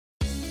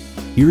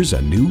Here's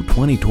a new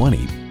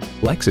 2020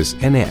 Lexus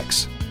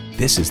NX.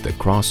 This is the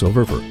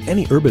crossover for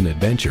any urban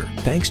adventure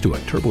thanks to a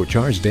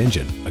turbocharged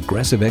engine,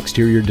 aggressive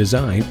exterior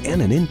design,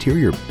 and an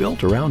interior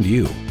built around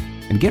you.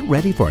 And get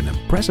ready for an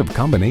impressive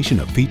combination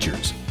of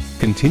features: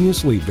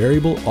 continuously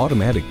variable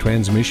automatic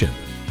transmission,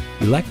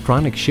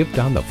 electronic shift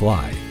on the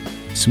fly,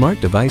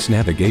 smart device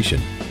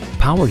navigation,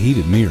 power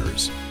heated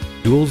mirrors,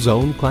 dual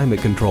zone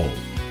climate control,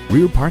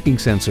 rear parking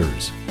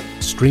sensors,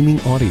 streaming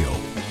audio,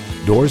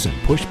 doors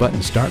and push button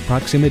start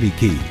proximity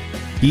key,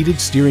 heated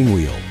steering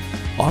wheel,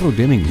 auto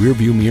dimming rear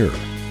view mirror,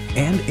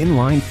 and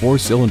inline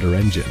 4-cylinder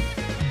engine.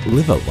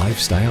 Live a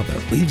lifestyle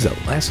that leaves a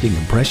lasting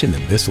impression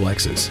in this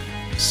Lexus.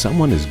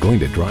 Someone is going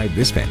to drive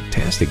this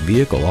fantastic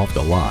vehicle off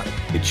the lot.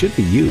 It should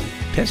be you.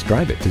 Test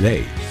drive it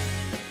today.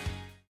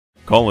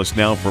 Call us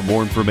now for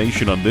more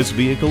information on this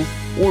vehicle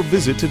or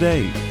visit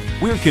today.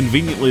 We're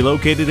conveniently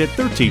located at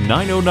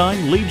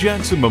 13909 Lee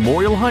Jackson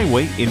Memorial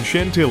Highway in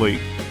Chantilly.